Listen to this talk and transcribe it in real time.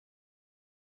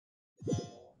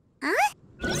Huh?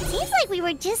 Seems like we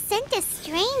were just sent a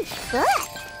strange book.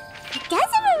 It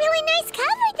does have a really nice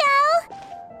cover, though.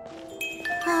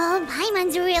 Oh,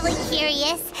 Paimon's really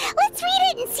curious. Let's read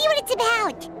it and see what it's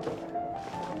about.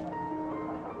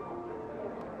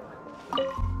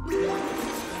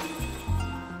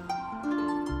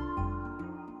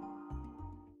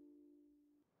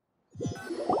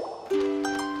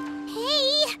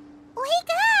 Hey!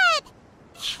 Wake up!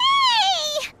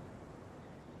 Hey!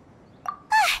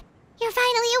 You're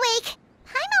finally awake.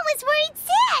 Paimon was worried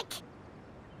sick.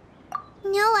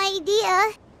 No idea.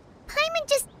 Paimon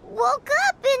just woke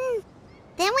up and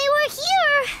then we were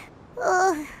here.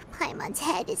 Oh, Paimon's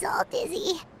head is all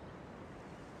dizzy.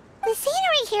 The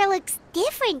scenery here looks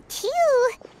different, too.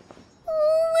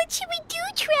 Oh, what should we do,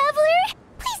 Traveler?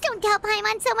 Please don't tell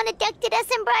Paimon someone abducted us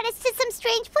and brought us to some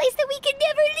strange place that we could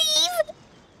never leave.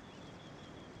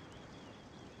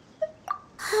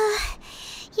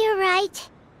 You're right.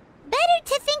 Better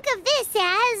to think of this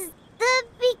as the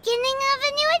beginning of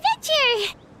a new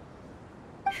adventure.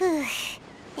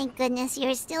 Thank goodness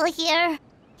you're still here.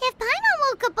 If Paimon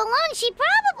woke up alone, she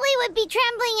probably would be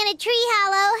trembling in a tree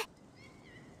hollow.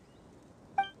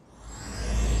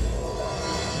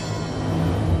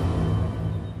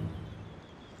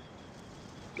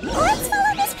 Let's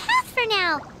follow this path for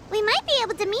now. We might be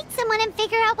able to meet someone and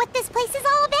figure out what this place is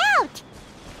all about.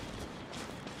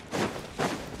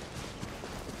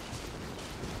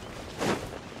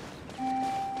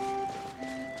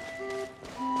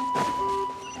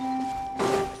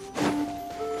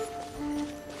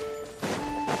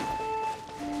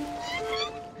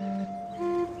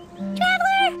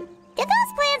 Traveler, did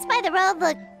those plants by the road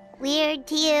look weird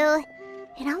to you?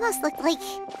 It almost looked like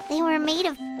they were made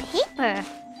of paper.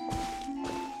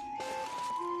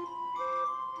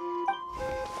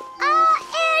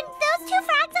 And those two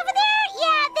frogs over there?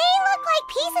 Yeah, they look like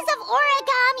pieces of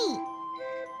origami.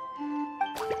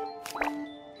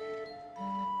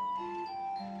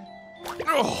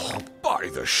 Oh, by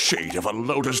the shade of a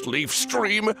lotus leaf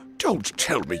stream, don't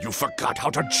tell me you forgot how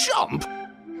to jump!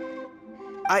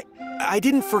 I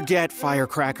didn't forget,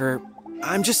 Firecracker.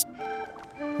 I'm just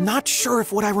not sure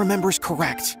if what I remember is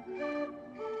correct.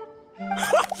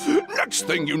 Next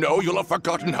thing you know, you'll have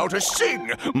forgotten how to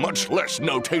sing, much less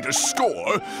notate a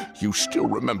score. You still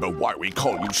remember why we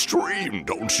call you Stream,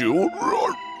 don't you?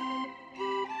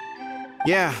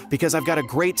 Yeah, because I've got a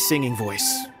great singing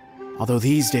voice. Although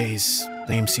these days,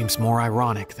 name seems more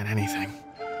ironic than anything.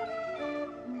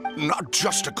 Not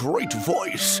just a great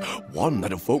voice, one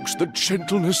that evokes the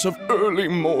gentleness of early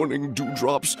morning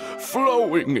dewdrops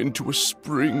flowing into a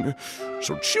spring.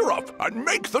 So cheer up and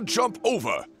make the jump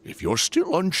over. If you're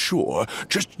still unsure,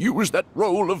 just use that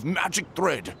roll of magic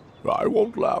thread. I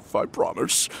won't laugh, I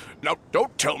promise. Now,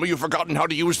 don't tell me you've forgotten how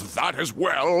to use that as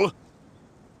well.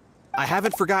 I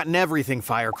haven't forgotten everything,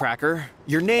 Firecracker.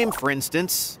 Your name, for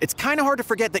instance. It's kind of hard to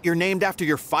forget that you're named after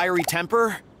your fiery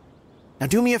temper. Now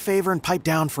do me a favor and pipe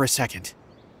down for a second.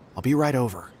 I'll be right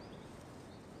over.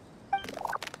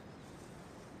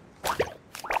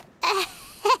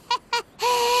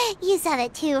 You saw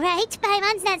that too, right?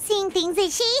 Paimon's not seeing things,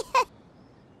 is she?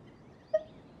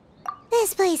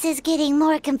 This place is getting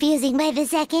more confusing by the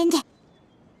second.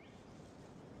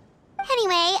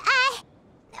 Anyway,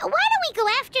 why don't we go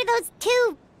after those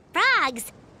two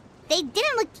frogs? They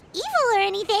didn't look evil or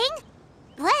anything.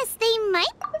 Plus, they might...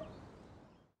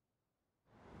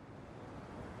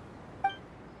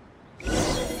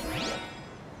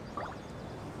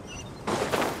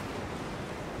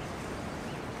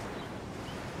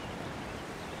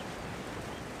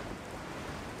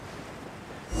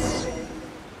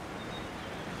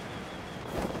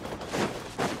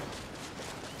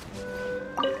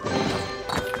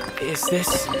 Is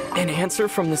this an answer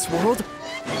from this world?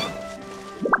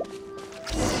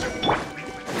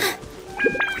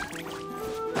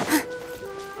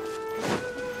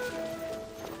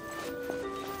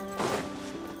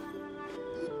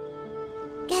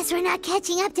 Guess we're not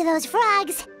catching up to those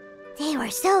frogs. They were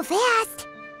so fast.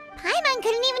 Paimon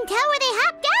couldn't even tell where they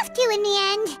hopped off to in the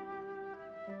end.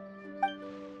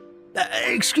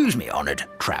 Excuse me, honored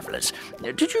travelers.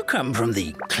 Did you come from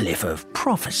the Cliff of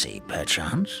Prophecy,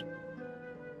 perchance?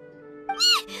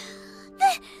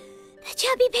 The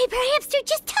chubby paper hamster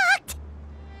just talked!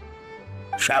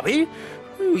 Chubby?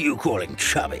 Who are you calling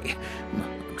chubby?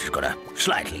 I've just got a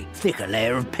slightly thicker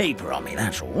layer of paper on me,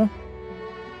 that's all.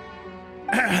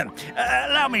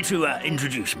 Allow me to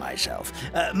introduce myself.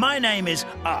 My name is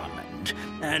Almond,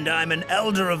 and I'm an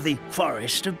elder of the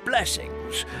Forest of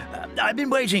Blessings. I've been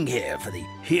waiting here for the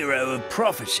hero of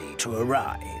prophecy to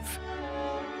arrive.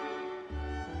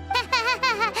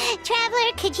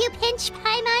 Traveler, could you pinch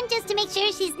Paimon just to make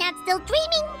sure she's not still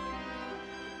dreaming?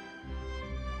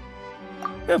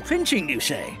 Pinching, you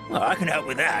say? Well, I can help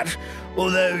with that.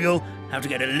 Although you'll have to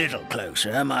get a little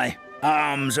closer. My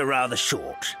arms are rather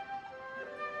short.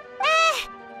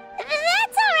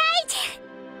 That's alright.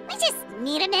 We just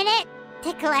need a minute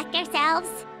to collect ourselves.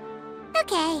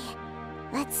 Okay,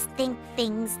 let's think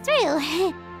things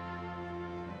through.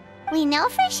 We know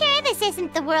for sure this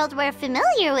isn't the world we're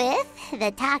familiar with.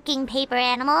 The talking paper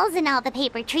animals and all the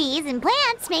paper trees and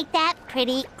plants make that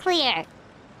pretty clear.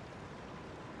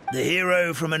 The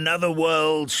hero from another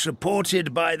world,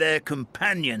 supported by their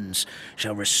companions,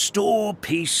 shall restore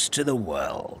peace to the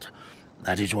world.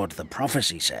 That is what the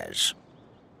prophecy says.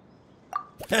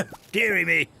 Dearie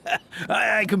me,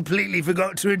 I completely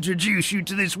forgot to introduce you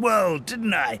to this world,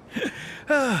 didn't I?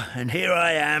 And here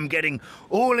I am, getting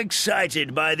all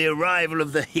excited by the arrival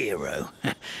of the hero.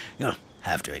 You'll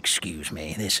have to excuse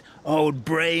me. This old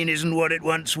brain isn't what it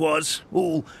once was.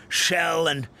 All shell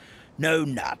and no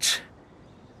nut.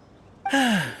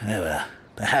 Oh well,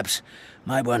 perhaps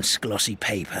my once glossy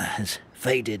paper has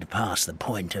faded past the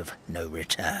point of no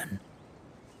return.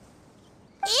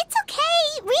 It's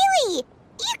okay, really.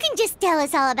 You can just tell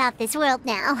us all about this world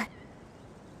now.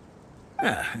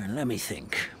 Let me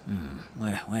think.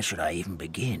 Where should I even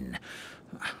begin?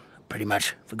 Pretty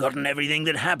much forgotten everything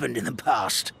that happened in the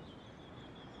past.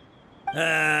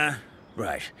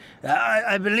 Right.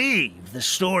 I believe the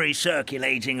story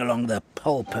circulating along the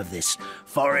pulp of this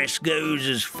forest goes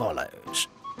as follows.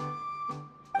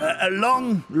 A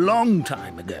long, long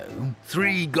time ago,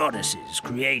 3 goddesses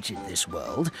created this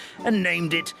world and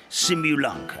named it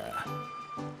Simulanka.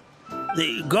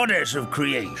 The goddess of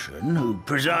creation, who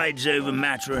presides over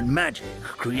matter and magic,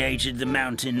 created the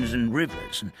mountains and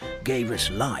rivers and gave us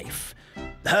life.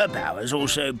 Her powers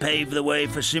also paved the way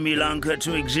for Simulanka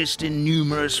to exist in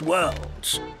numerous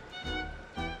worlds.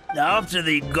 After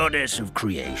the goddess of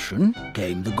creation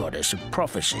came the goddess of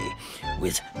prophecy,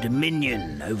 with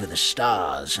dominion over the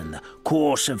stars and the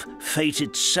course of fate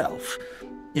itself.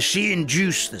 She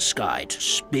induced the sky to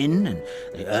spin and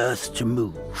the earth to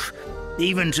move.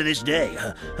 Even to this day,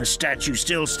 her statue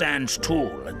still stands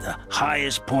tall at the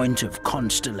highest point of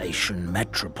Constellation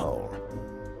Metropole.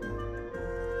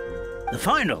 The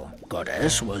final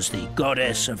goddess was the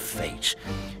goddess of fate,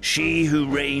 she who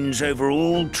reigns over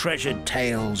all treasured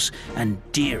tales and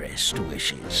dearest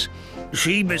wishes.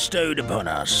 She bestowed upon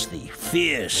us the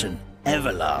fierce and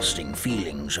everlasting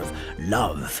feelings of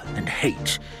love and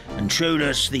hate, and showed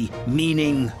us the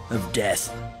meaning of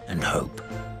death and hope.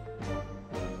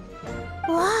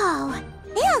 Whoa,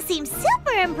 they all seem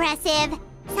super impressive.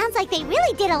 Sounds like they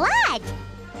really did a lot.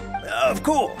 Of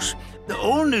course.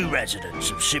 All new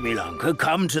residents of Simulanka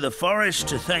come to the forest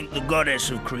to thank the goddess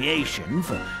of creation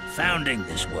for founding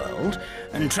this world,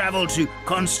 and travel to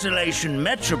Constellation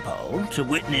Metropole to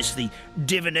witness the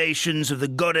divinations of the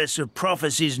goddess of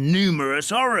prophecy's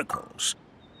numerous oracles.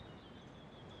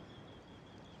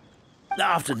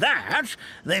 After that,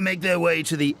 they make their way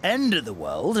to the end of the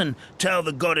world and tell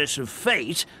the goddess of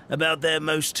fate about their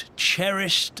most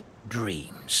cherished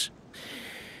dreams.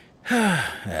 Well,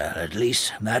 at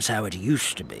least that's how it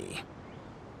used to be.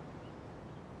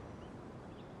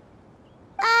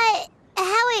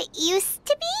 How it used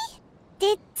to be?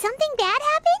 Did something bad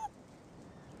happen?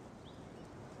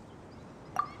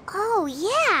 Oh,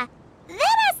 yeah.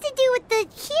 That has to do with the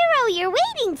hero you're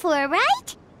waiting for,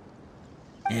 right?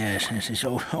 Yes, this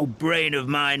old brain of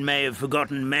mine may have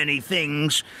forgotten many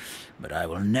things, but I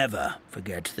will never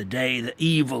forget the day the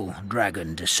evil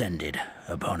dragon descended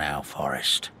upon our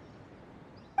forest.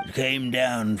 It came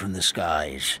down from the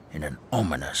skies in an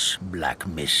ominous black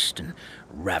mist and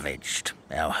ravaged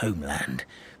our homeland.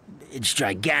 Its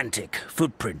gigantic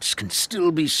footprints can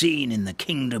still be seen in the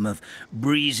kingdom of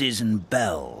breezes and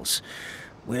bells.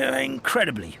 We're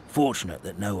incredibly fortunate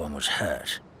that no one was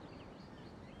hurt.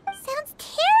 Sounds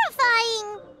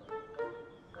terrifying.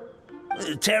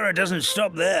 The terror doesn't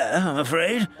stop there, I'm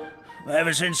afraid.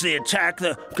 Ever since the attack,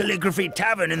 the Calligraphy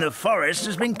Tavern in the forest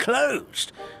has been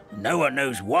closed. No one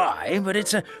knows why, but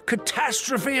it's a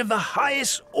catastrophe of the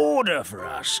highest order for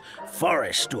us,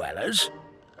 forest dwellers.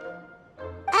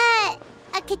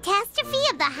 A catastrophe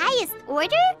of the highest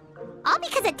order? All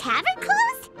because a tavern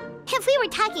closed? If we were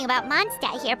talking about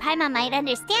Mondstadt here, Paimon might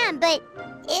understand, but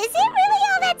is it really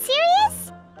all that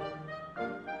serious?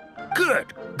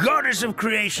 Good goddess of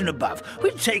creation above.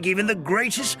 We'd take even the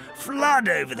greatest flood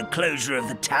over the closure of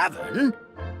the tavern.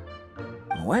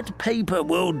 Wet paper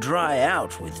will dry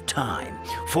out with time.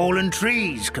 Fallen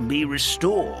trees can be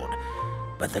restored.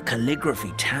 But the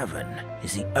Calligraphy Tavern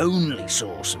is the only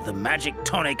source of the magic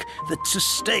tonic that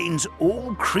sustains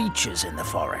all creatures in the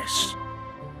forest.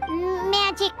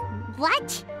 Magic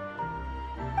what?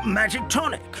 Magic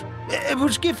tonic. It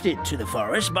was gifted to the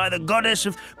forest by the goddess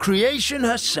of creation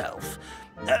herself.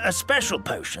 A special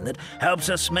potion that helps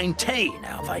us maintain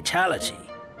our vitality.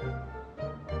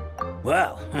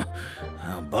 Well,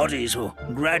 our bodies will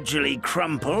gradually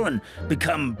crumple and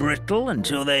become brittle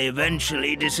until they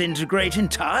eventually disintegrate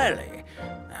entirely.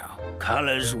 Our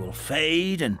colors will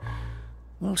fade and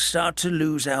we'll start to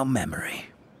lose our memory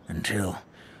until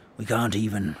we can't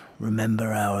even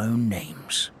remember our own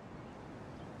names.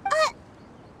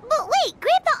 But wait,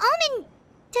 Grandpa Almond,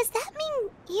 does that mean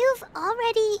you've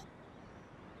already...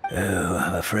 Oh,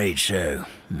 I'm afraid so.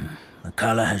 The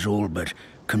color has all but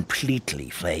completely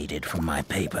faded from my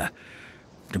paper.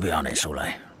 To be honest, all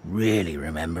I really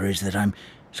remember is that I'm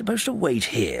supposed to wait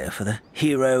here for the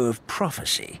hero of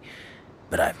prophecy.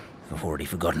 But I've already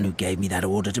forgotten who gave me that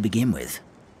order to begin with.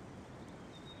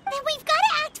 Then we've got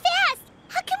to act fast!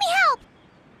 How can we help?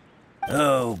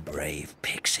 Oh, brave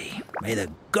Pixie. May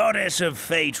the goddess of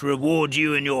fate reward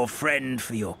you and your friend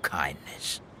for your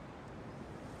kindness.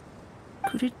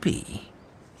 Could it be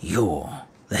you're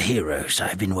the heroes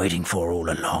I've been waiting for all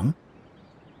along?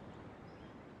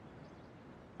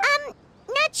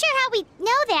 Not sure how we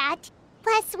know that.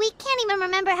 Plus, we can't even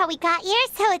remember how we got here,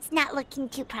 so it's not looking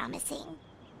too promising.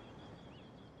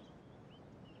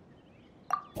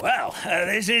 Well,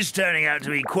 this is turning out to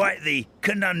be quite the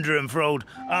conundrum for old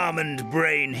Almond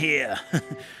Brain here.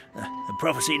 The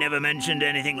prophecy never mentioned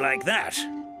anything like that.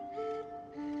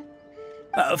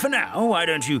 For now, why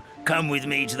don't you come with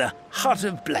me to the Hut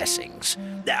of Blessings?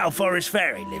 Our forest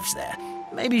fairy lives there.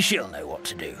 Maybe she'll know what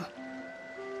to do.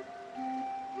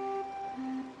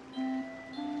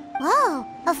 Whoa,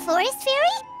 a forest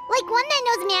fairy? Like one that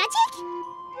knows magic?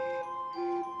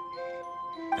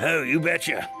 Oh, you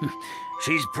betcha.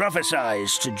 She's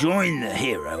prophesized to join the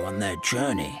hero on their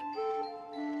journey.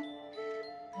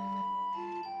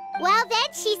 Well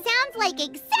then, she sounds like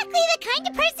exactly the kind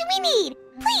of person we need.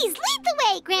 Please lead the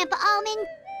way, Grandpa Almond.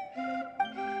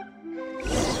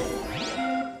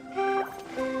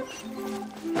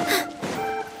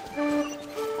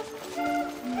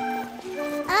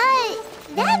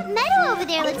 That meadow over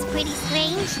there looks pretty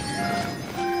strange.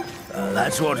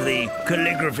 That's what the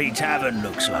Calligraphy Tavern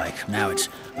looks like. Now it's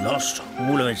lost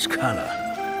all of its color.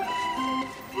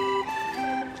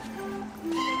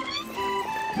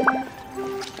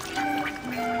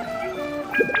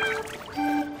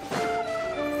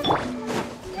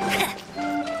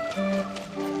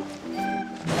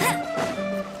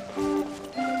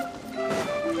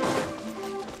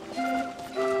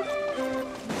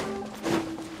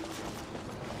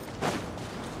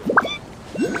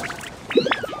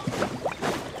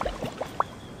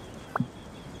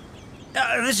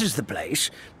 This is the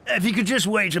place. If you could just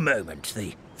wait a moment,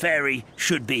 the fairy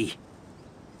should be...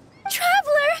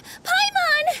 Traveler!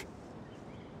 Paimon!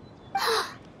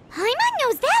 Paimon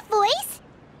knows that voice!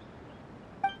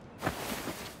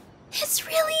 It's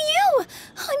really you!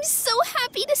 I'm so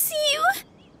happy to see you!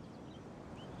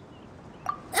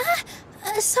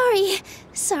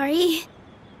 Sorry.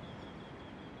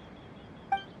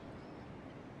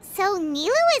 So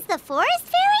Nilou is the forest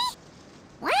fairy?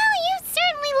 Well, you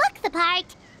certainly look the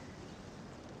part.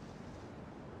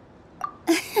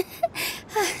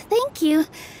 Thank you.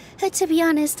 To be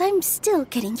honest, I'm still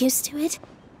getting used to it.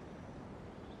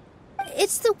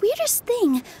 It's the weirdest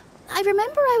thing. I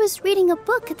remember I was reading a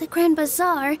book at the Grand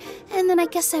Bazaar, and then I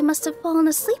guess I must have fallen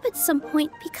asleep at some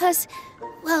point because,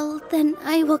 well, then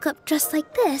I woke up just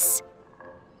like this.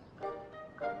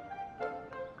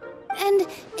 And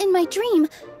in my dream,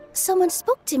 someone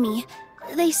spoke to me.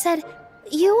 They said,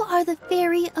 "You are the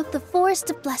fairy of the Forest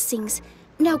of Blessings.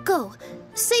 Now go,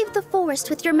 save the forest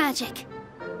with your magic."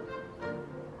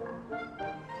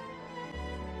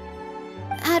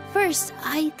 At first,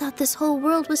 I thought this whole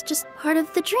world was just part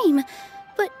of the dream,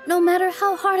 but no matter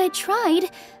how hard I tried,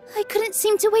 I couldn't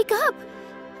seem to wake up.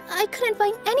 I couldn't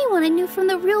find anyone I knew from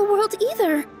the real world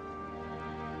either.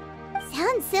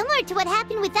 Sounds similar to what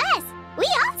happened with us. We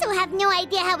also have no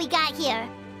idea how we got here.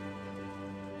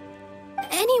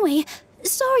 Anyway,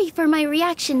 sorry for my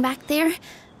reaction back there.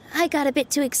 I got a bit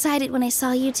too excited when I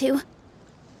saw you two.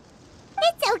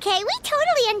 It's okay, we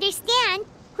totally understand.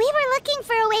 We were looking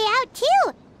for a way out,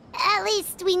 too. At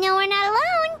least we know we're not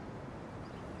alone.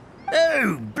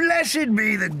 Oh, blessed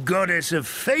be the goddess of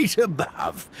fate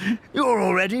above. You're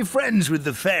already friends with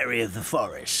the fairy of the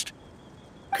forest.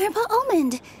 Grandpa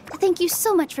Almond, thank you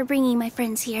so much for bringing my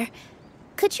friends here.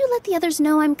 Could you let the others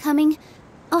know I'm coming?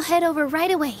 I'll head over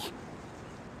right away.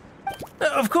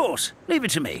 Of course. Leave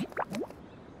it to me.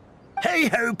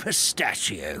 Hey-ho,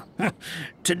 pistachio.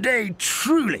 Today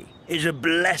truly is a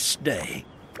blessed day.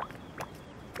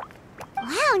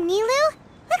 Wow, Nilou.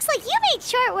 Looks like you made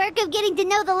short work of getting to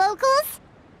know the locals.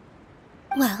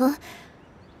 Well,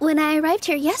 when I arrived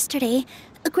here yesterday,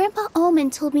 Grandpa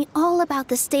Almond told me all about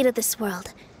the state of this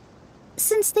world.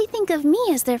 Since they think of me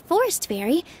as their forest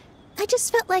fairy, I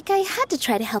just felt like I had to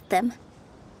try to help them.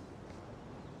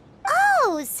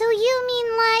 Oh, so you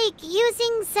mean like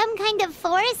using some kind of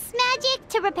forest magic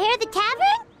to repair the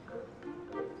tavern?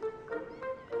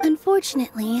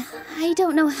 Unfortunately, I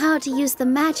don't know how to use the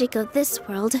magic of this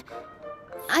world.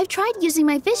 I've tried using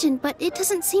my vision, but it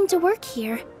doesn't seem to work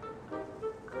here.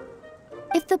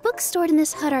 If the books stored in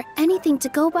this hut are anything to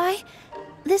go by,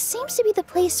 this seems to be the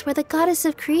place where the goddess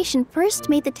of creation first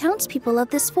made the townspeople of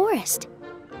this forest.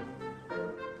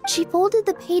 She folded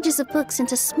the pages of books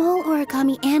into small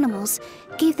origami animals,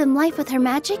 gave them life with her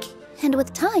magic, and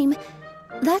with time,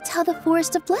 that's how the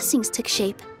Forest of Blessings took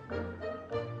shape.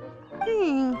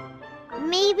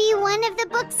 Maybe one of the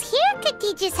books here could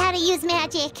teach us how to use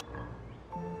magic.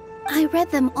 I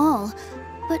read them all,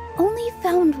 but only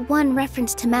found one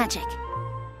reference to magic.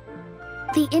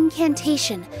 The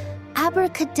incantation,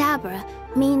 abracadabra,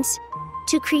 means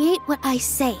to create what I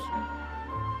say.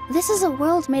 This is a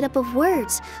world made up of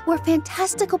words, where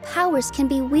fantastical powers can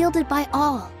be wielded by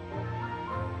all.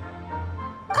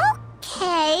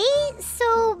 Okay,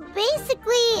 so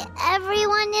basically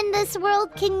everyone in this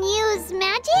world can use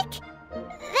magic?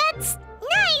 That's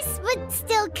nice, but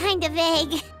still kind of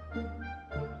vague.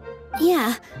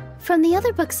 Yeah, from the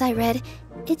other books I read,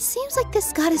 it seems like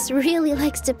this goddess really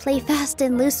likes to play fast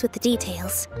and loose with the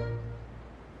details.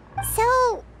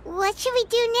 So, what should we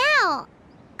do now?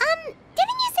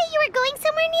 Didn't you say you were going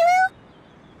somewhere, Nilou?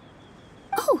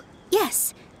 Oh,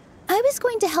 yes. I was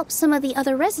going to help some of the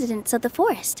other residents of the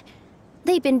forest.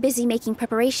 They've been busy making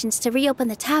preparations to reopen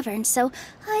the tavern, so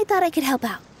I thought I could help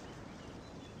out.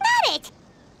 Got it!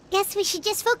 Guess we should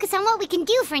just focus on what we can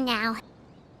do for now.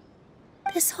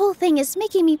 This whole thing is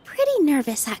making me pretty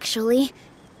nervous, actually.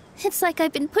 It's like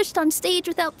I've been pushed on stage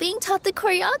without being taught the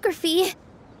choreography.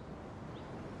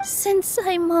 Since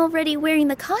I'm already wearing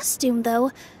the costume,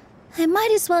 though, I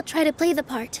might as well try to play the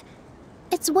part.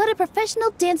 It's what a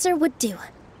professional dancer would do.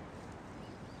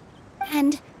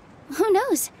 And who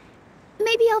knows?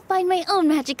 Maybe I'll find my own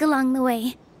magic along the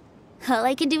way. All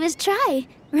I can do is try,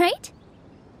 right?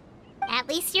 At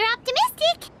least you're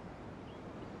optimistic.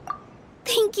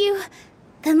 Thank you.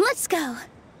 Then let's go.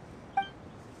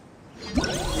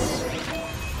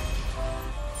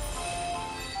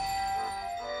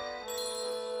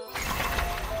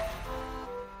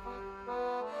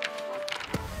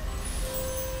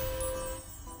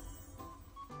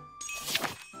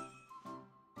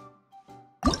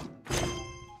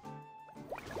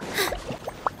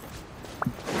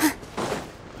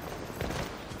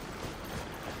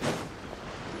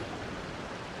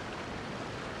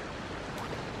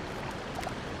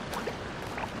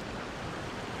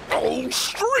 Oh,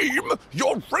 Stream!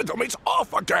 Your rhythm is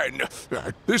off again!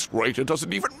 At this rate, it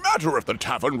doesn't even matter if the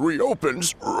tavern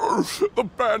reopens. The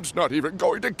band's not even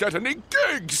going to get any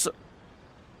gigs!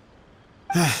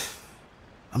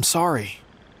 I'm sorry.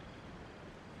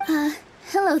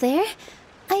 Hello there.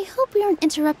 I hope we aren't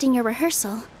interrupting your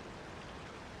rehearsal.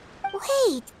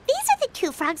 Wait, these are the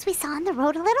two frogs we saw on the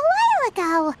road a little while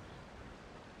ago.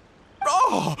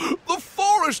 Ah, the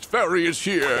forest fairy is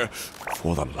here!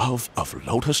 For the love of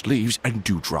lotus leaves and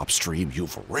dewdrop, Stream,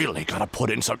 you've really got to put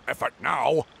in some effort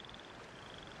now.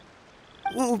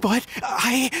 But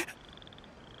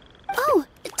Oh,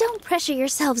 don't pressure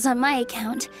yourselves on my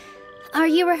account. Are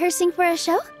you rehearsing for a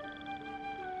show?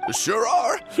 Sure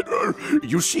are.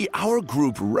 You see, our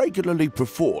group regularly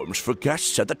performs for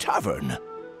guests at the tavern.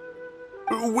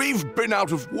 We've been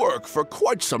out of work for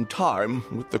quite some time,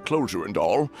 with the closure and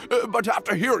all, but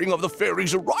after hearing of the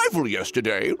fairy's arrival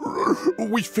yesterday,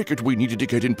 we figured we needed to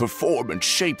get in performance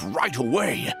shape right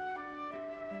away.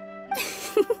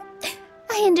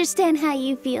 I understand how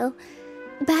you feel.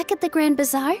 Back at the Grand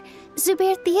Bazaar,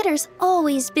 Zubair Theater's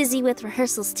always busy with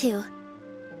rehearsals too.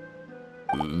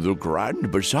 The Grand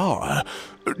Bazaar?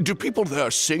 Do people there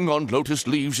sing on lotus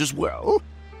leaves as well?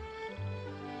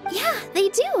 Yeah, they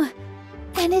do.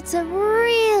 And it's a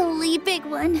really big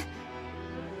one.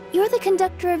 You're the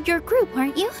conductor of your group,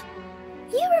 aren't you?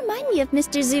 You remind me of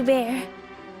Mr. Zubair.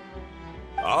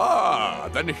 Ah,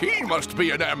 then he must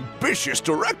be an ambitious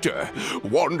director.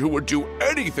 One who would do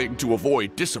anything to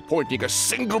avoid disappointing a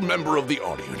single member of the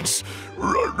audience.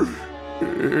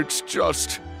 It's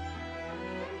just...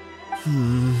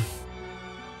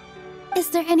 Is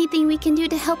there anything we can do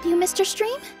to help you, Mr.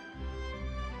 Stream?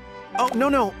 Oh,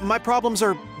 no. My problems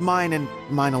are mine and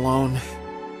mine alone.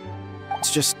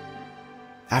 It's just,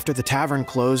 after the tavern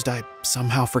closed, I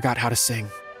somehow forgot how to sing.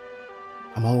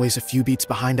 I'm always a few beats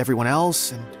behind everyone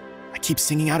else, and I keep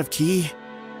singing out of key.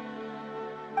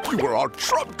 You were our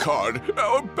trump card,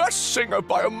 our best singer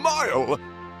by a mile.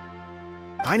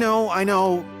 I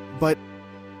know, but...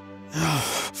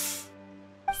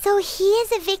 So he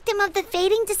is a victim of the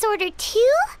fading disorder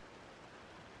too?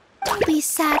 Don't be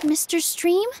sad, Mr.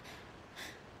 Stream.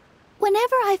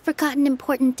 Whenever I've forgotten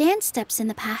important dance steps in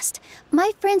the past,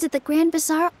 my friends at the Grand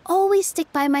Bazaar always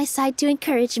stick by my side to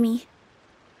encourage me.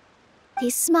 They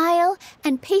smile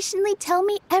and patiently tell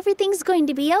me everything's going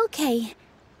to be okay.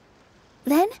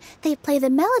 Then they play the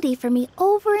melody for me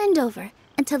over and over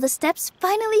until the steps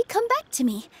finally come back to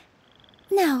me.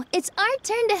 Now it's our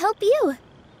turn to help you.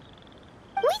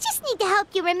 We just need to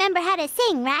help you remember how to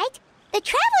sing, right? The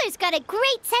Traveler's got a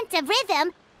great sense of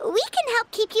rhythm. We can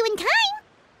help keep you in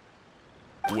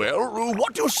time. Well,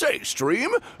 what do you say,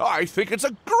 Stream? I think it's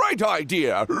a great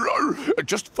idea.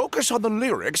 Just focus on the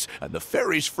lyrics, and the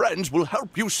fairy's friends will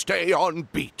help you stay on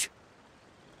beat.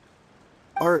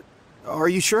 Are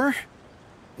you sure?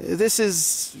 This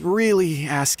is really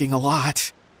asking a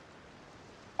lot.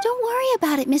 Don't worry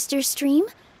about it, Mr. Stream.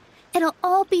 It'll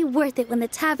all be worth it when the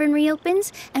tavern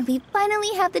reopens and we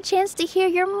finally have the chance to hear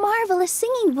your marvelous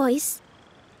singing voice.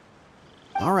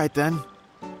 All right, then.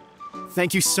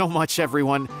 Thank you so much,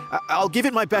 everyone. I'll give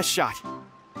it my best shot.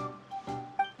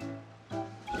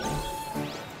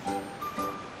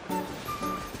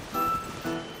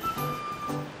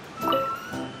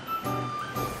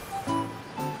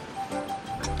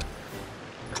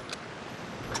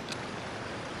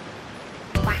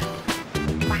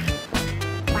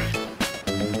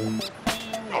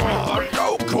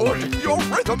 Your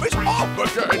rhythm is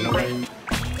off again!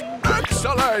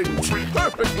 Excellent!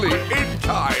 Perfectly in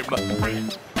time!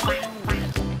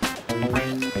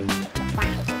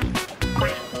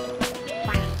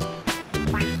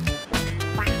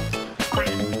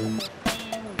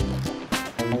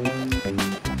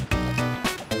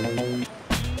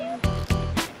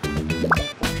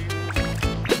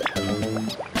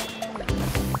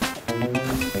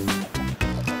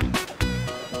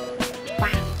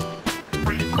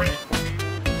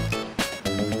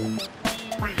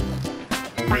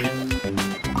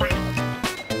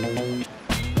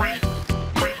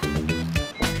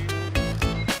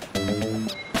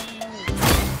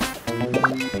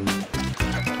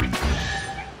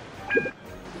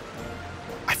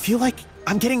 I feel like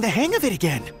I'm getting the hang of it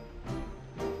again.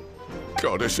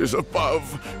 Goddesses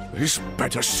above, this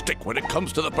better stick when it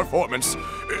comes to the performance.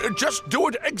 Just do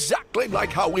it exactly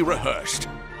like how we rehearsed.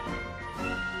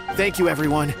 Thank you,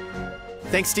 everyone.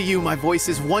 Thanks to you, my voice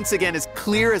is once again as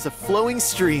clear as a flowing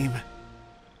stream.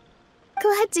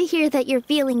 Glad to hear that you're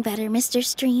feeling better, Mr.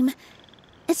 Stream.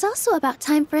 It's also about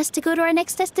time for us to go to our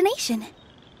next destination.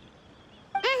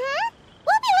 Mm-hmm.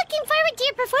 We'll be looking forward to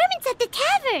your performance at the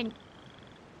tavern.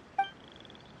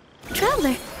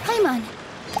 Traveler, Paimon,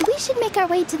 we should make our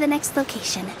way to the next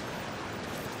location.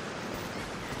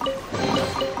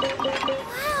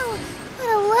 Wow, what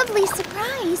a lovely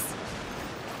surprise.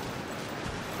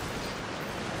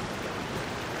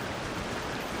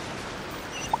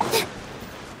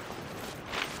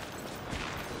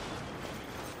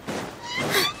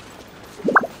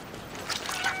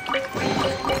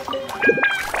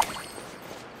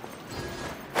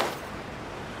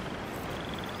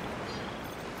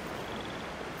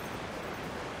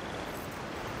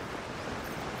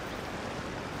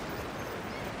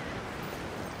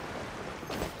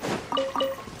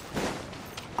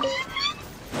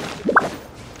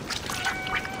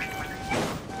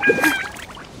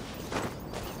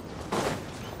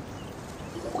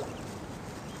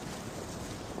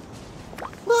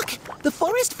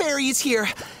 Is here,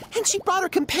 and she brought her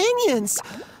companions.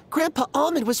 Grandpa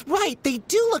Almond was right. They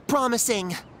do look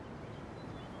promising.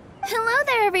 Hello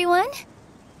there, everyone.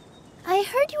 I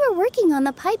heard you were working on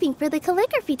the piping for the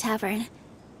calligraphy tavern.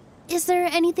 Is there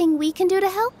anything we can do to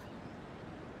help?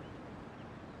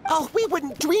 Oh, we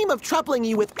wouldn't dream of troubling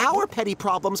you with our petty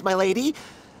problems, my lady.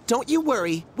 Don't you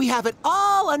worry. We have it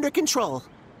all under control.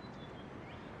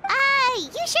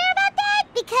 You sure about that?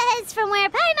 Because from where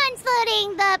Paimon's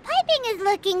floating, the piping is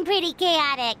looking pretty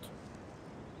chaotic.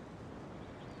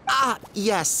 Ah,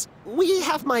 yes. We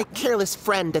have my careless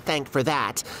friend to thank for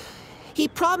that. He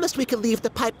promised we could leave the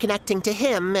pipe connecting to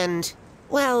him, and,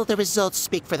 well, the results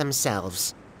speak for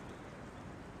themselves.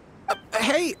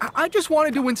 Hey, I just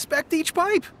wanted to inspect each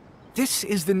pipe. This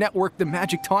is the network the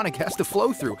Magic Tonic has to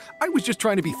flow through. I was just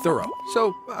trying to be thorough,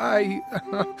 so I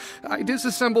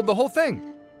disassembled the whole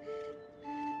thing.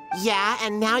 Yeah,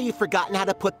 and now you've forgotten how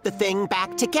to put the thing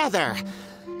back together.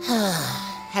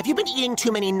 Have you been eating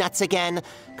too many nuts again?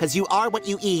 'Cause you are what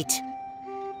you eat.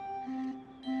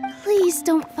 Please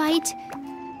don't fight.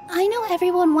 I know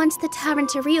everyone wants the tavern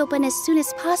to reopen as soon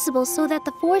as possible so that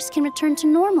the forest can return to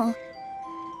normal.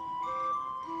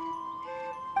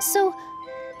 So,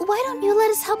 why don't you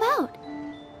let us help out?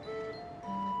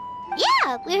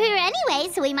 Yeah, we're here anyway,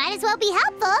 so we might as well be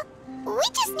helpful. We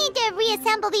just need to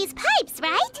reassemble these pipes,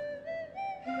 right?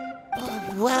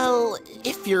 Well,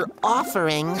 if you're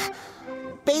offering...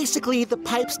 Basically, the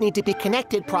pipes need to be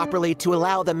connected properly to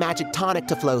allow the Magic Tonic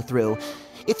to flow through.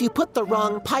 If you put the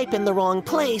wrong pipe in the wrong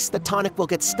place, the tonic will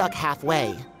get stuck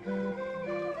halfway.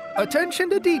 Attention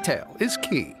to detail is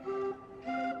key.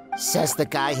 Says the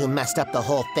guy who messed up the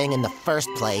whole thing in the first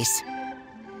place.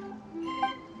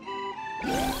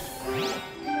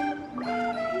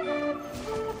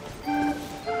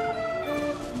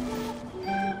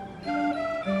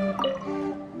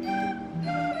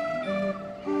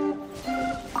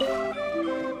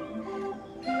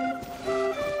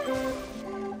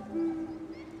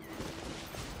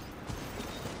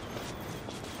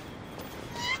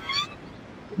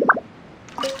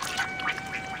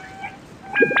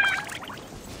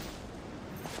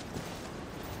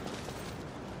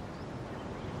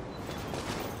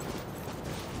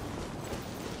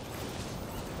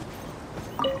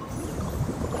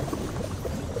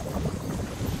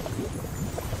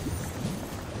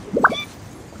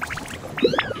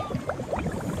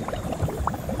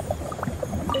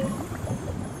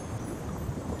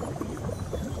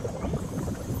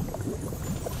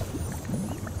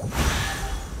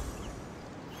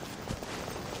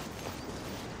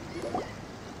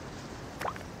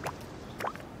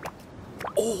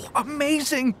 Oh,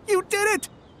 amazing! You did it!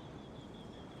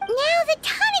 Now the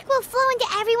tonic will flow into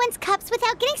everyone's cups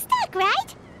without getting stuck,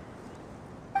 right?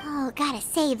 Oh, gotta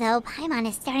say though, Paimon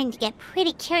is starting to get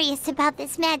pretty curious about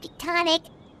this magic tonic.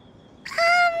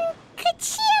 Could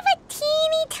she have a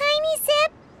teeny tiny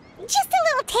sip? Just a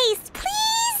little taste,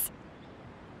 please?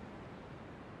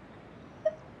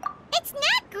 It's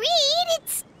not greed,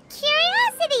 it's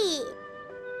curiosity.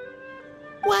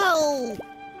 Well,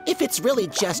 if it's really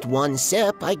just one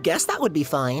sip, I guess that would be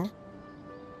fine.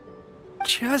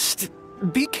 Just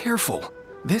be careful.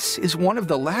 This is one of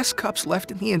the last cups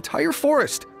left in the entire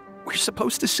forest. We're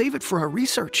supposed to save it for our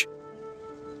research.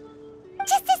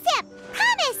 Just a sip,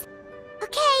 promise.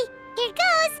 Okay, here it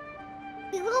goes.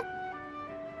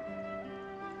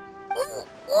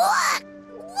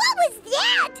 What was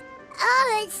that?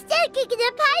 Oh, it's sticking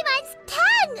to Paimon's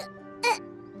tongue.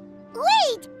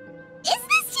 Wait, is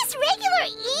this just regular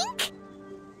ink?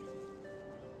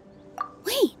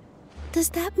 Wait, does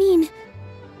that mean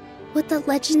what the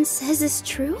legend says is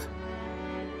true?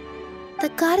 The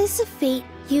goddess of fate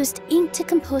used ink to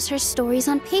compose her stories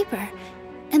on paper,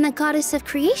 and the goddess of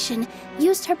creation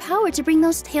used her power to bring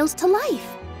those tales to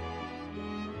life.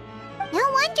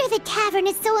 No wonder the tavern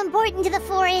is so important to the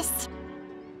forest.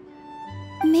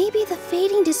 Maybe the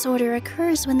fading disorder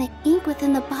occurs when the ink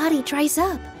within the body dries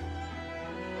up.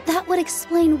 That would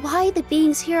explain why the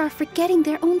beings here are forgetting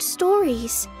their own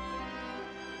stories.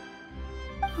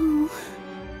 Oh.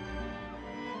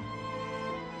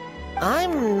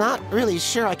 I'm not really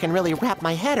sure I can really wrap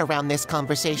my head around this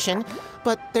conversation,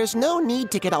 but there's no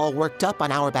need to get all worked up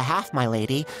on our behalf, my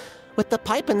lady. With the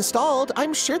pipe installed,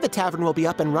 I'm sure the tavern will be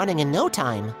up and running in no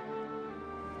time.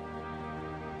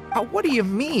 What do you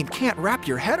mean, can't wrap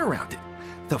your head around it?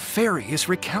 The fairy is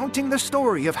recounting the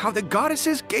story of how the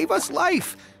goddesses gave us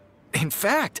life. In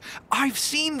fact, I've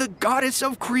seen the goddess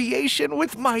of creation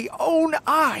with my own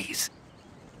eyes.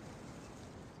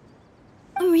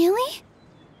 Really?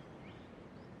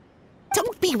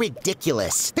 Don't be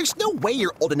ridiculous. There's no way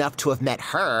you're old enough to have met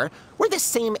her. We're the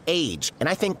same age, and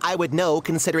I think I would know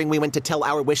considering we went to tell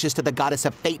our wishes to the goddess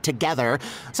of fate together.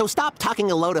 So stop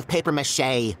talking a load of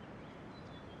papier-mâché.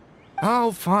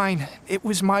 Oh, fine. It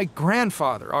was my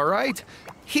grandfather, all right?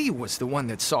 He was the one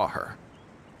that saw her.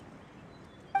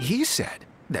 He said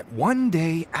that one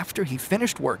day after he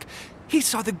finished work, he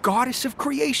saw the goddess of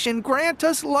creation grant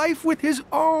us life with his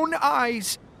own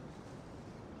eyes.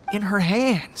 In her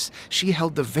hands, she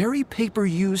held the very paper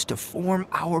used to form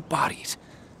our bodies.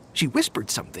 She whispered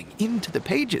something into the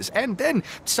pages, and then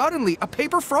suddenly a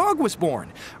paper frog was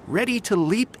born, ready to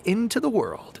leap into the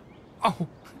world. Oh,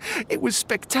 it was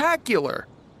spectacular.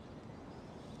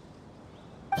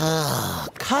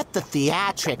 Cut the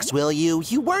theatrics, will you?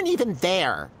 You weren't even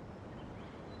there.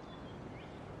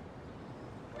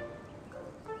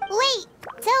 Wait,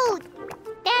 so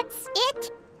that's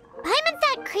it? Paimon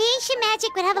thought creation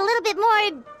magic would have a little bit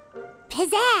more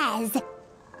pizzazz.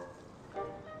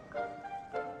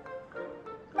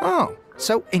 Oh,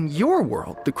 so in your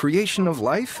world, the creation of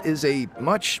life is a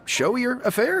much showier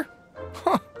affair?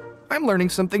 Huh, I'm learning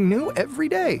something new every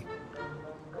day.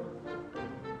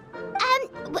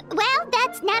 Well,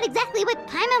 that's not exactly what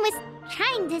Paimon was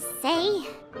trying to say.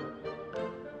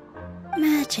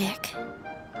 Magic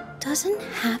doesn't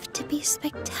have to be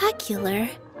spectacular.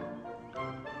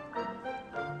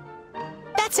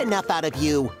 That's enough out of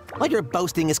you. All your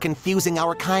boasting is confusing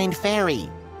our kind fairy.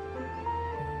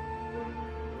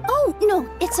 Oh, no,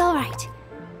 it's all right.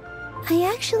 I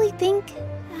actually think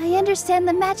I understand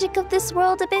the magic of this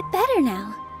world a bit better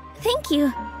now. Thank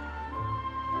you.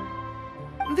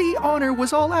 The honor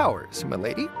was all ours,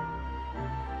 milady.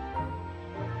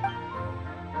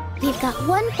 We've got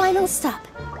one final stop.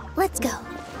 Let's go.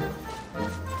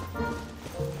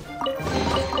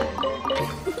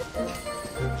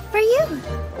 For you.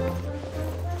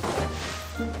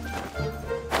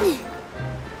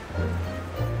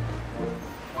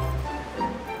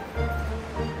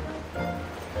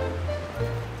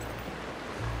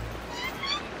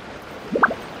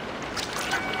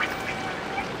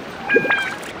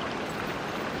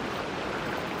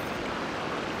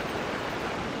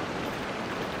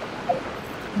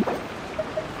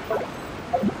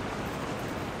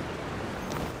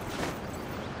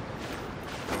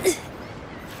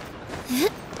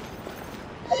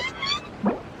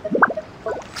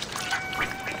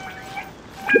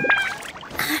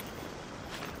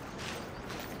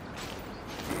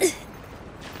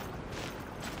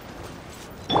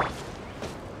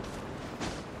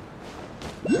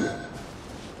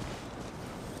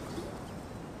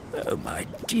 Oh, my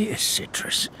dear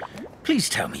Citrus, please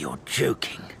tell me you're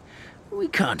joking. We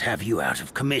can't have you out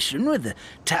of commission with the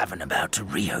tavern about to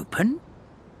reopen.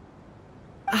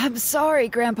 I'm sorry,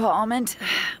 Grandpa Almond.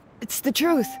 It's the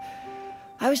truth.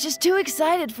 I was just too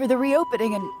excited for the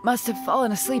reopening and must have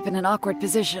fallen asleep in an awkward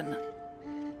position.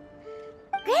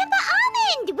 Grandpa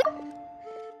Almond!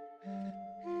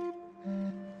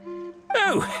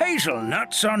 Oh,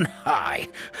 hazelnuts on high.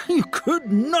 You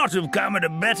could not have come at a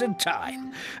better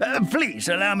time. Please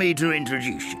allow me to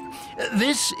introduce you.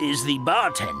 This is the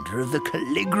bartender of the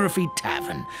Calligraphy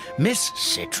Tavern, Miss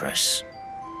Citrus.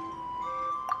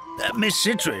 Miss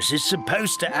Citrus is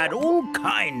supposed to add all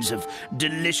kinds of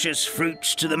delicious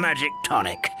fruits to the Magic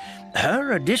Tonic.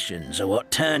 Her additions are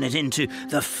what turn it into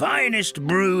the finest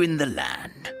brew in the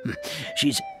land.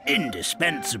 She's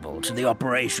indispensable to the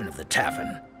operation of the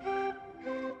tavern.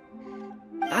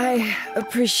 I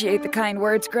appreciate the kind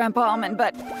words, Grandpa Almond,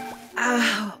 but...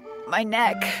 Ow, my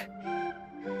neck.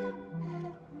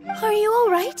 Are you all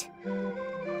right?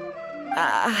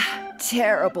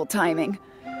 Terrible timing.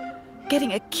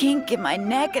 Getting a kink in my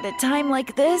neck at a time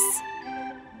like this?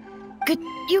 Could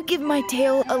you give my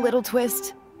tail a little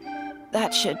twist?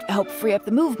 That should help free up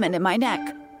the movement in my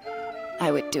neck.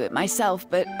 I would do it myself,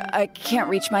 but I can't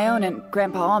reach my own, and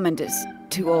Grandpa Almond is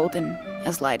too old and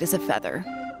as light as a feather.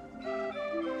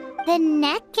 The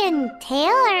neck and tail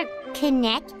are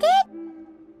connected?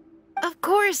 Of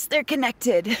course they're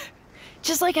connected.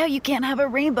 Just like how you can't have a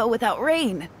rainbow without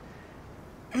rain.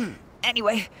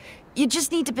 Anyway, you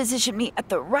just need to position me at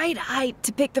the right height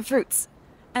to pick the fruits.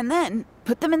 And then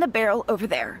put them in the barrel over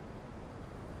there.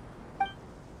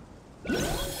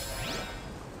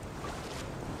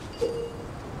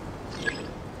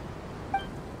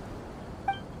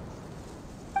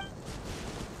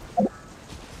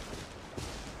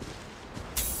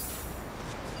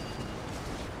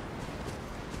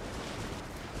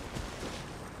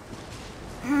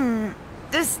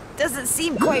 This doesn't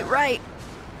seem quite right.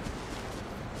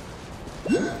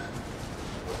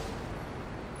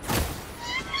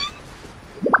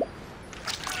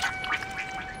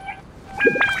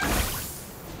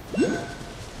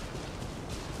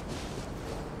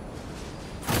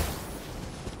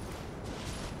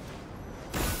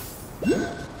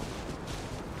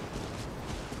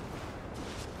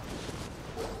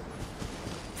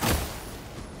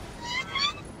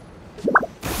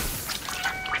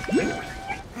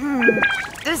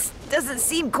 This doesn't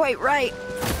seem quite right.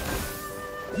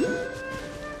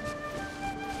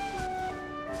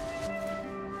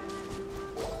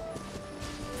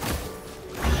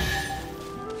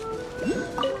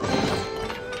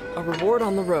 A reward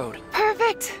on the road.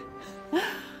 Perfect.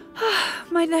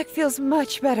 My neck feels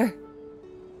much better.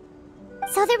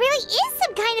 So there really is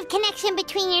some kind of connection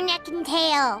between your neck and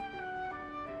tail.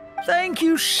 Thank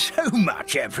you so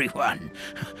much, everyone.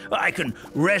 I can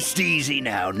rest easy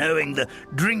now, knowing the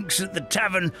drinks at the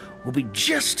tavern will be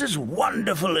just as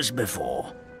wonderful as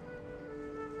before.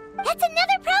 That's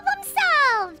another problem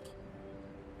solved!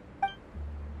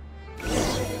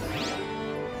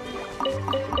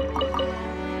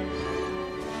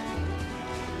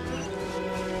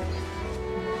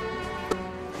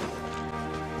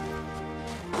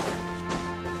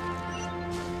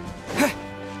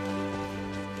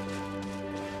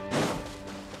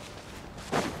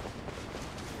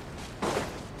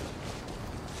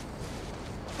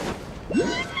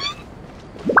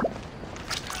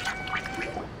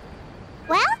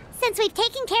 Since we've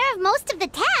taken care of most of the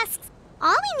tasks,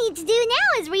 all we need to do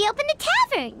now is reopen the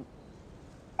tavern.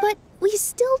 But we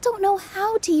still don't know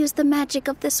how to use the magic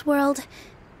of this world.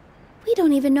 We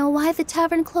don't even know why the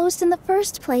tavern closed in the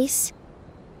first place.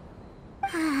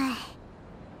 Oh,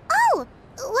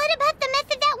 what about the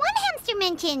method that one hamster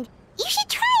mentioned? You should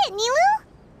try it,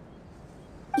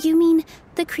 Nilou. You mean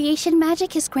the creation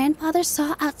magic his grandfather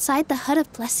saw outside the Hut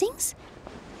of Blessings?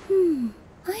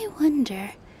 I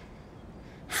wonder.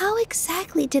 How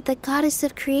exactly did the goddess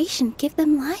of creation give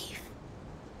them life?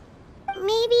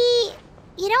 Maybe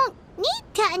you don't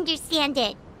need to understand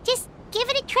it. Just give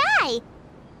it a try.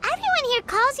 Everyone here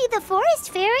calls you the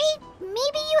Forest Fairy. Maybe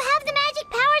you have the magic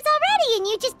powers already and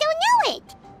you just don't know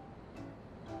it.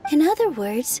 In other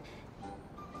words,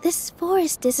 this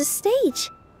forest is a stage.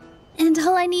 And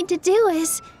all I need to do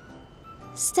is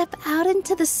step out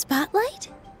into the spotlight?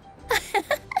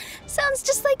 Sounds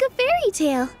just like a fairy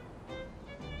tale.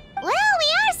 Well, we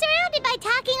are surrounded by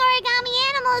talking origami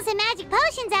animals and magic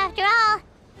potions after all.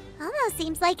 Almost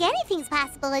seems like anything's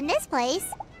possible in this place.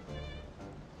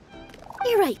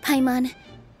 You're right, Paimon.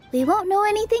 We won't know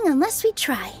anything unless we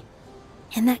try.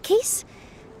 In that case,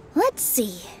 let's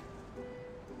see.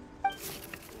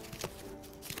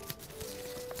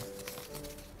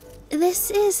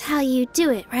 This is how you do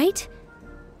it, right?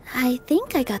 I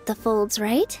think I got the folds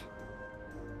right.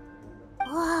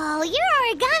 Whoa, your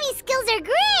origami skills are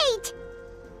great!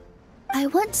 I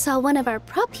once saw one of our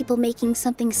prop people making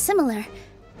something similar.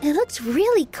 It looked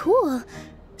really cool,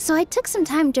 so I took some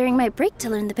time during my break to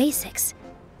learn the basics.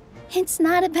 It's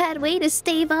not a bad way to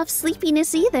stave off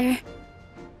sleepiness either.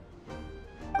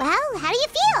 Well, how do you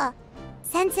feel?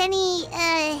 Sense any,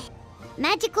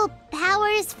 magical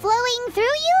powers flowing through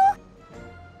you?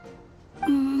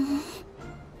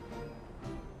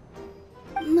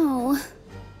 No.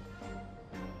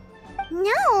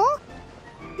 No?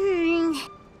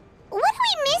 What are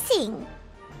we missing?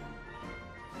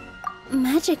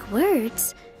 Magic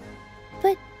words?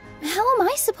 But how am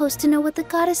I supposed to know what the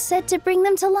goddess said to bring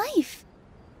them to life?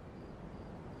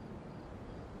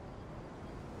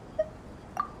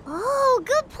 Oh,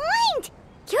 good point!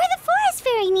 You're the Forest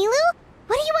Fairy, Nilou!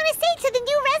 What do you want to say to the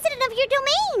new resident of your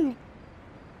domain?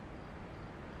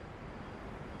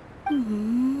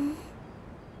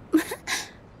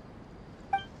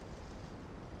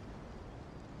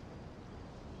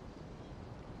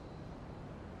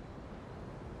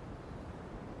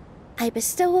 I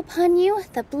bestow upon you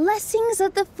the blessings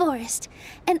of the forest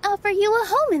and offer you a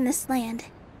home in this land.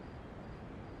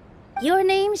 Your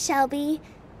name shall be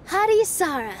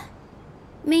Padisarah.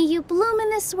 May you bloom in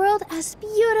this world as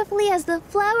beautifully as the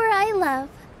flower I love.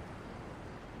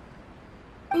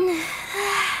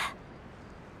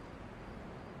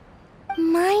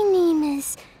 My name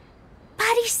is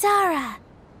Padisarah.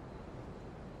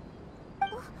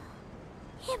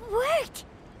 It worked!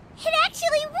 It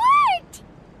actually worked!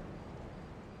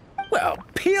 Well,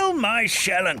 peel my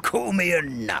shell and call me a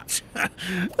nut.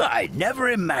 I never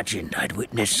imagined I'd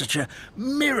witness such a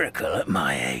miracle at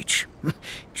my age.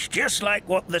 It's just like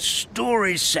what the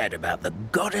stories said about the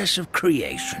goddess of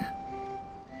creation.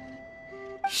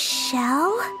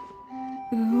 Shell?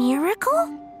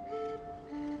 Miracle?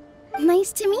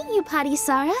 Nice to meet you,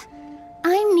 Padisarah.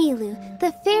 I'm Nilou,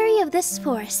 the fairy of this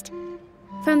forest.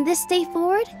 From this day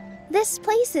forward, this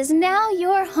place is now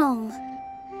your home.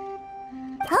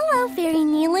 Hello, Fairy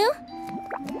Nilou.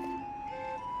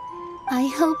 I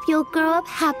hope you'll grow up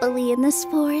happily in this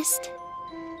forest.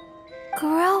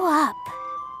 Grow up.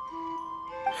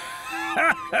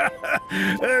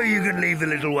 Oh, you can leave the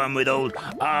little one with old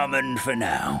Almond for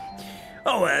now.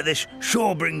 Oh, this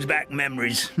sure brings back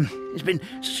memories. It's been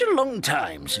such a long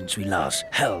time since we last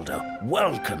held a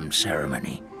welcome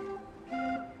ceremony.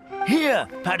 Here,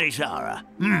 Padisarah.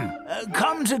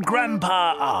 Come to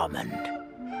Grandpa Almond.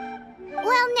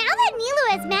 Well, now that Nilou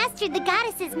has mastered the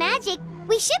goddess's magic,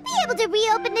 we should be able to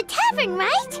reopen the tavern,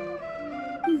 right?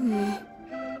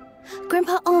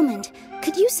 Grandpa Almond,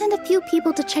 could you send a few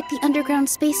people to check the underground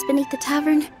space beneath the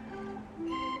tavern?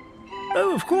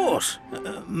 Oh, of course.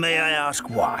 May I ask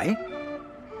why?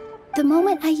 The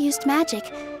moment I used magic,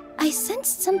 I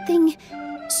sensed something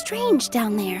strange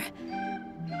down there.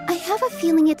 I have a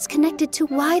feeling it's connected to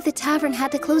why the tavern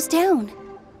had to close down.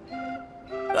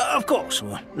 Of course.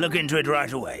 We'll look into it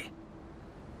right away.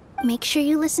 Make sure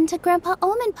you listen to Grandpa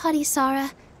Almond,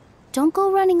 Padisarah. Don't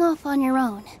go running off on your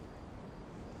own.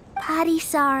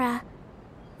 Padisarah,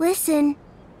 listen.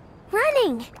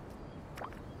 Running!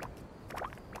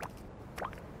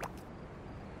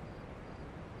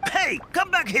 Hey,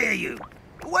 come back here, you!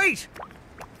 Wait!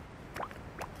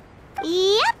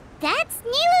 Yep, that's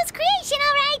Nilou's creation,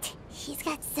 all right. She's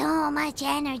got so much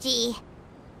energy.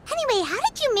 Anyway, how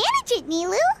did you manage it,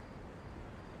 Nilou?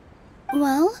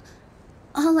 Well,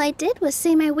 all I did was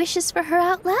say my wishes for her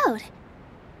out loud.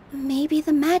 Maybe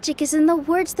the magic is in the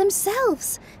words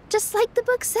themselves, just like the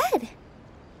book said.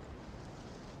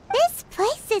 This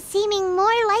place is seeming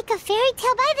more like a fairy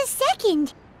tale by the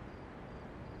second.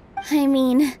 I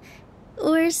mean,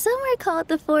 or somewhere called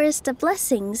the Forest of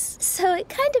Blessings, so it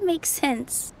kind of makes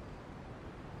sense.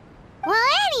 Well,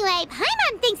 anyway,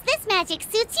 Paimon thinks this magic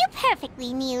suits you perfectly,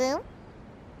 Nilou.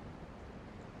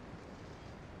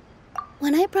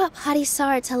 When I brought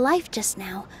Padisarah to life just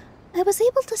now, I was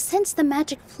able to sense the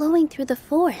magic flowing through the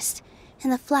forest,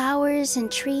 and the flowers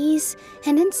and trees,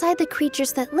 and inside the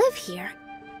creatures that live here.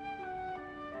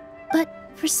 But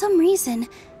for some reason,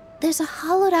 there's a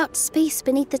hollowed-out space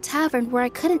beneath the tavern where I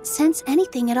couldn't sense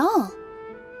anything at all.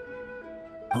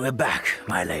 We're back,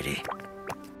 my lady.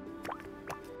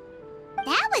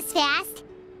 That was fast.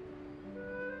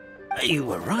 You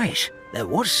were right. There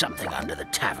was something under the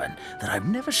tavern that I've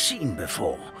never seen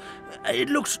before. It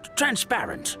looked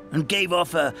transparent and gave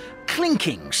off a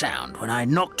clinking sound when I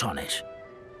knocked on it.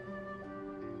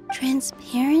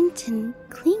 Transparent and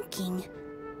clinking.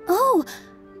 Oh,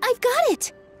 I've got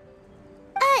it!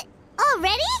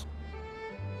 Already?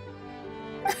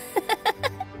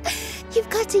 You've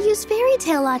got to use fairy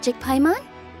tale logic, Paimon.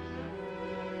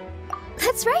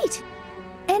 That's right.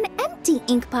 An empty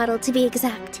ink bottle, to be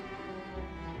exact.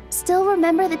 Still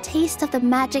remember the taste of the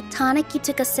Magic Tonic you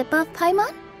took a sip of,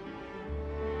 Paimon?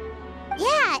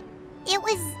 Yeah, it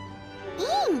was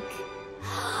ink.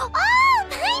 Oh,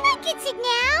 Paimon gets it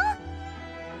now!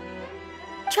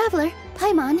 Traveler,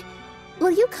 Paimon,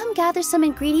 will you come gather some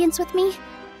ingredients with me?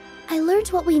 I learned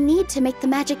what we need to make the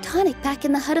Magic Tonic back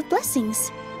in the Hut of Blessings.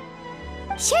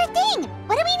 Sure thing!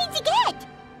 What do we need to get?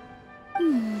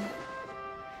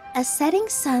 A setting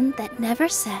sun that never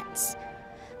sets,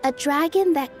 a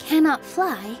dragon that cannot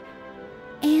fly,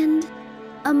 and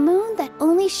a moon that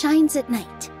only shines at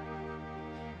night.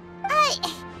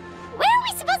 Where are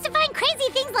we supposed to find crazy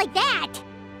things like that?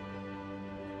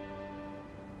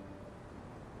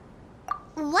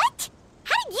 What?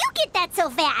 How did you get that so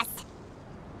fast?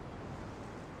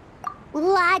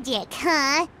 Logic,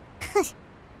 huh?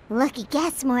 Lucky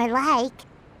guess, more like.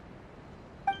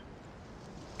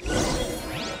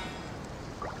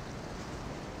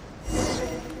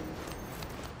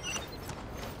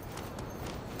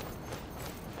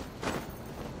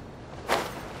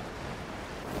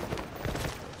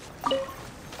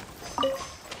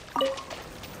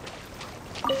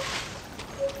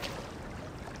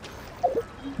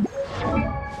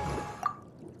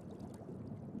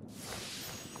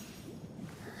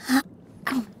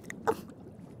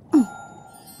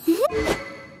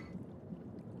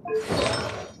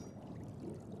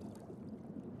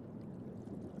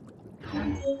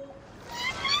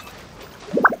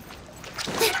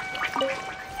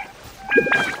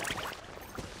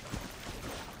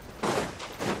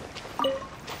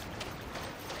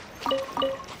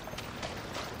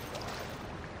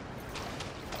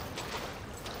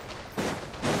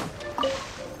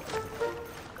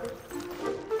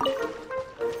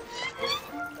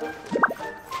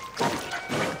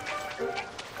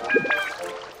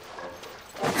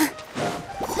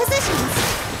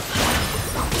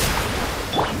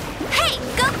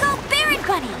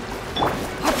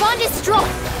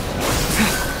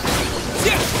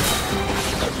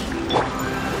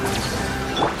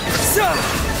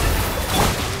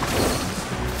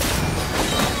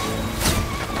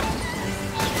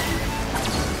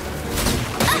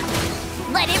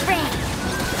 Let it rain.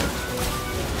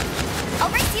 I'll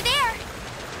race you there.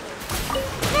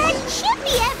 That should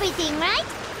be everything, right?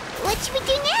 What should we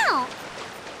do now?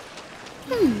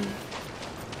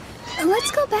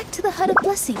 Let's go back to the Hut of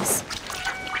Blessings.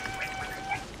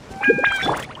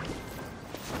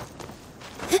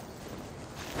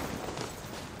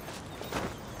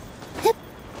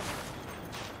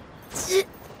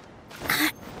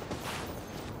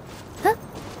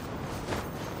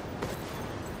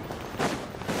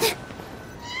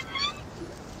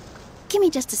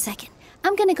 just a second.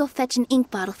 I'm gonna go fetch an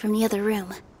ink bottle from the other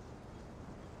room.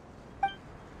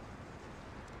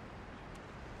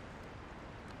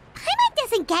 Paimon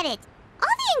doesn't get it. All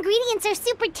the ingredients are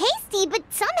super tasty, but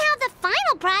somehow the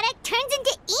final product turns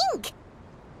into ink.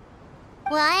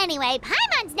 Well, anyway,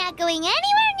 Paimon's not going anywhere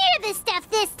near this stuff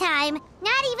this time.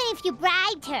 Not even if you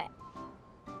bribed her.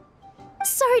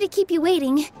 Sorry to keep you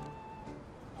waiting.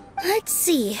 Let's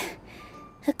see.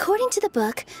 According to the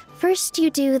book, first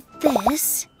you do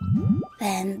this,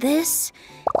 then this,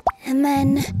 and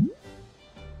then...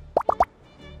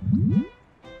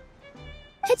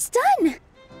 It's done!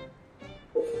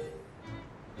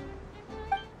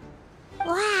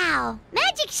 Wow,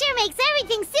 magic sure makes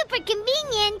everything super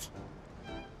convenient.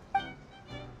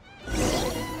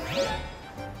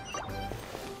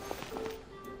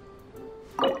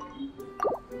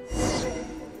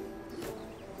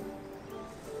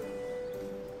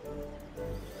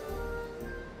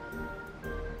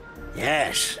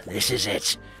 Yes, this is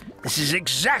it. This is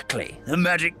exactly the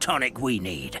magic tonic we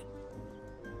need.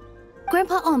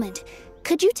 Grandpa Almond,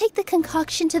 could you take the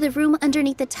concoction to the room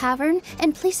underneath the tavern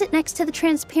and place it next to the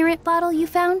transparent bottle you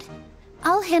found?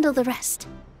 I'll handle the rest.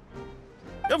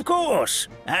 Of course.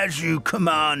 As you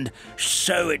command,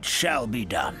 so it shall be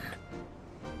done.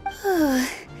 I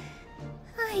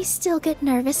still get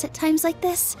nervous at times like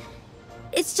this.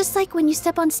 It's just like when you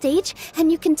step on stage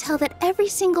and you can tell that every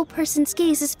single person's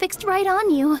gaze is fixed right on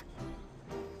you.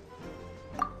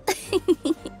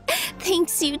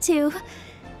 Thanks, you two.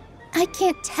 I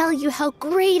can't tell you how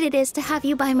great it is to have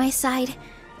you by my side.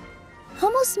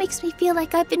 Almost makes me feel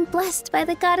like I've been blessed by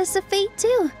the goddess of fate,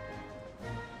 too.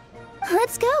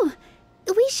 Let's go.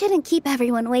 We shouldn't keep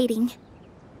everyone waiting.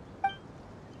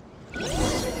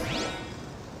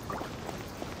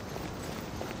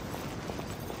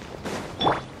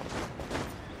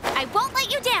 I won't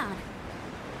let you down.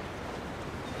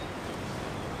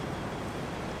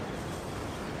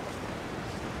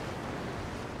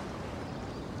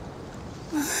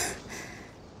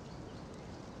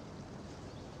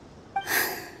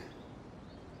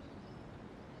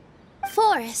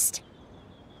 Forest,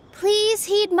 please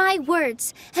heed my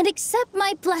words and accept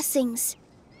my blessings.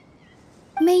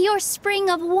 May your spring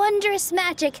of wondrous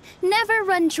magic never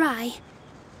run dry.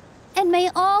 And may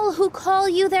all who call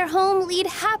you their home lead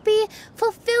happy,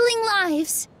 fulfilling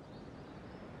lives.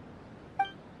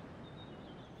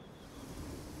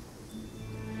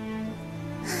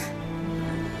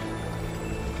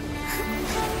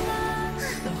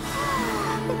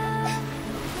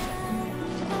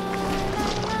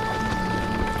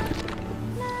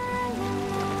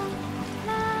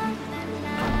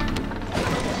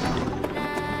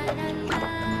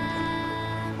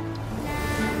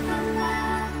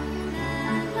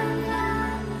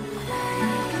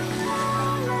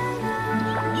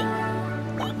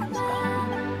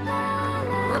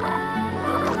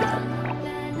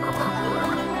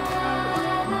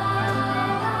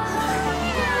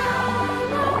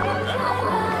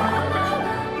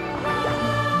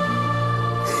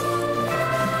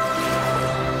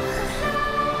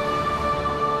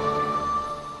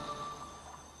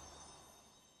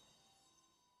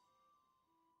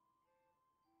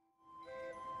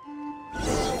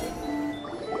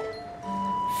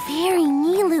 Fairy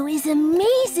Nilou is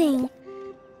amazing!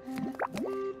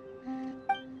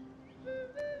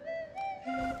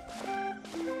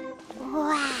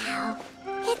 Wow,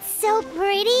 it's so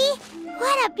pretty!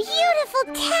 What a beautiful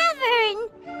tavern!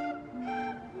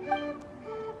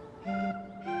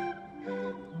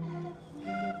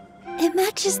 It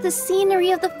matches the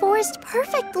scenery of the forest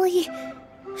perfectly.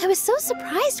 I was so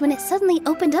surprised when it suddenly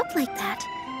opened up like that.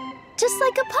 Just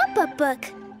like a pop-up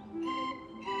book.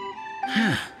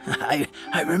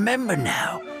 I remember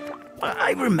now.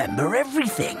 I remember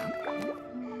everything.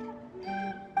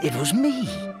 It was me.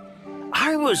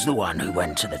 I was the one who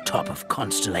went to the top of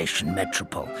Constellation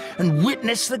Metropole and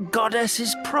witnessed the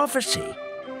goddess's prophecy.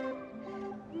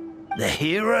 The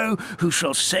hero who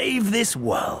shall save this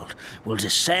world will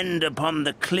descend upon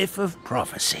the cliff of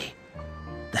prophecy.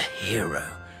 The hero,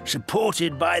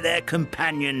 supported by their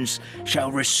companions,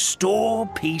 shall restore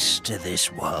peace to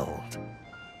this world.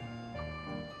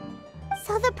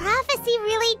 So the prophecy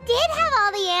really did have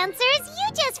all the answers,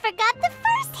 you just forgot the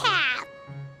first half!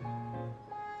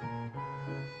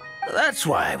 That's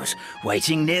why I was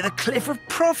waiting near the cliff of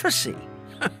prophecy.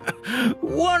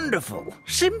 Wonderful,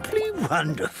 simply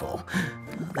wonderful.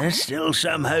 There's still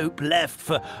some hope left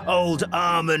for old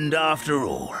Almond after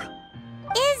all.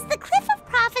 Is the Cliff of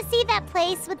Prophecy that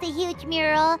place with the huge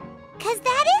mural? 'Cause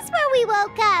that is where we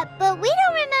woke up, but we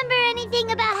don't remember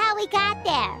anything about how we got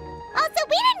there. Also,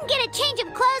 we didn't get a change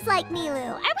of clothes like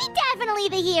Nilou. Are we definitely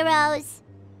the heroes?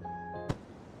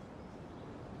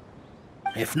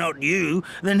 If not you,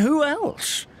 then who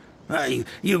else?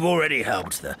 You've already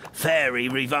helped the fairy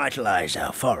revitalize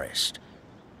our forest.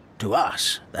 To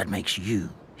us, that makes you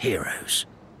heroes,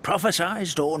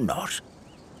 prophesized or not.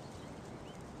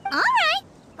 All right.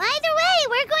 Either way,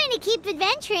 we're going to keep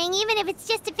adventuring, even if it's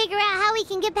just to figure out how we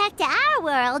can get back to our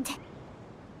world.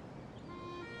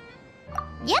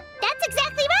 Yep, that's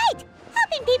exactly right.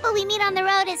 Helping people we meet on the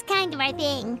road is kind of our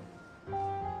thing.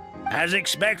 As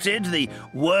expected, the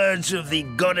words of the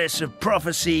goddess of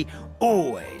prophecy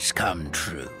always come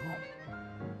true.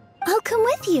 I'll come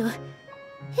with you.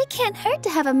 It can't hurt to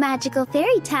have a magical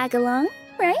fairy tag along,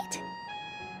 right?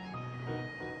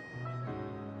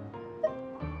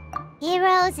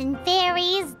 Heroes and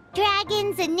fairies,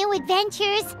 dragons and new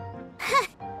adventures.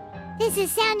 This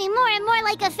is sounding more and more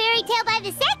like a fairy tale by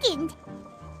the second.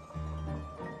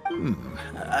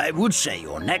 I would say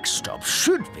your next stop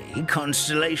should be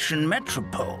Constellation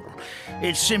Metropole.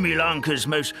 It's Simulanka's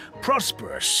most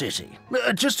prosperous city,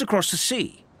 just across the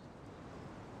sea.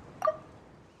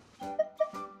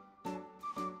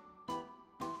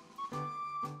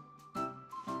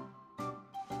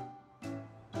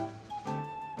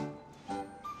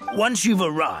 Once you've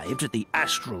arrived at the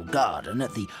Astral Garden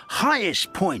at the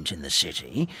highest point in the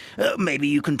city, maybe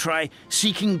you can try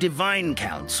seeking divine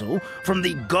counsel from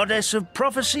the goddess of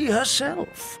prophecy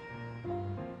herself.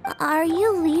 Are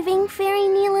you leaving, Fairy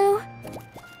Nilou?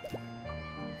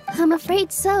 I'm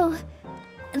afraid so.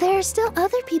 There are still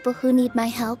other people who need my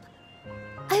help.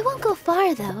 I won't go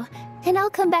far, though, and I'll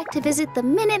come back to visit the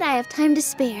minute I have time to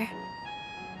spare.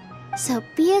 So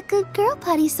be a good girl,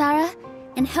 Padisarah,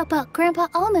 and help out Grandpa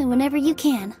Almond whenever you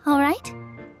can, all right?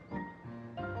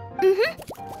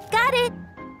 Got it!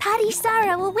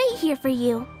 Padisarah will wait here for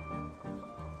you.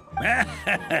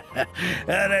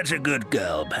 That's a good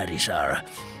girl, Padisarah.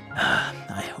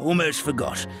 I almost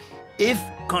forgot. If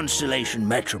Constellation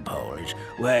Metropole is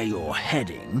where you're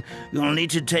heading, you'll need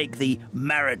to take the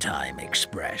Maritime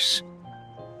Express.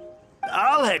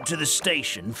 I'll head to the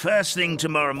station first thing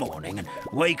tomorrow morning and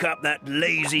wake up that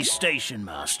lazy station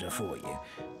master for you.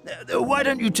 Why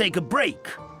don't you take a break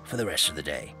for the rest of the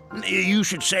day? You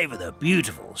should savor the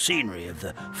beautiful scenery of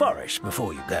the forest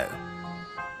before you go.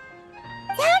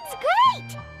 Sounds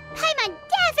great! Paimon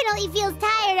definitely feels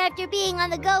tired after being on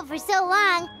the go for so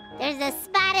long. There's a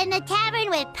spot in the tavern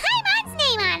with Paimon's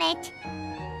name on it.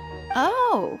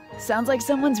 Oh, sounds like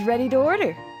someone's ready to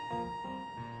order.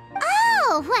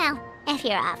 Oh, well, if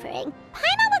you're offering,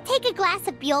 Paimon will take a glass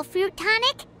of Buell fruit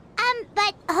tonic.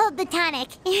 But hold the tonic.